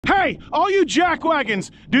Hey, all you jackwagons,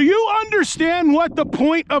 do you understand what the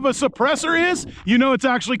point of a suppressor is? You know it's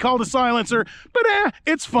actually called a silencer, but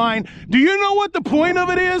it's fine. Do you know what the point of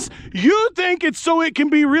it is? You think it's so it can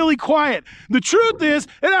be really quiet. The truth is,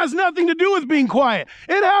 it has nothing to do with being quiet.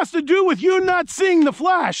 It has to do with you not seeing the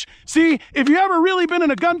flash. See, if you ever really been in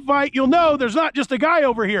a gunfight, you'll know there's not just a guy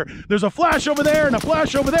over here. There's a flash over there and a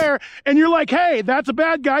flash over there, and you're like, hey, that's a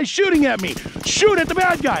bad guy shooting at me. Shoot at the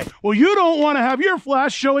bad guy. Well, you don't want to have your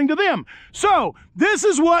flash showing to them. So this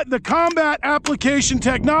is what the Combat Application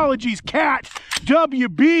Technologies CAT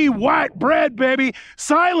WB white bread baby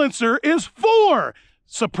silencer is for.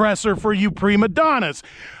 Suppressor for you prima donnas.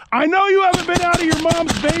 I know you haven't been out of your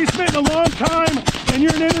mom's basement in a long time and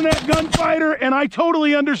you're an internet gunfighter, and I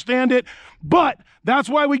totally understand it, but that's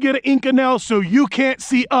why we get an Inconel, so you can't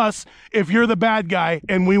see us if you're the bad guy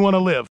and we want to live.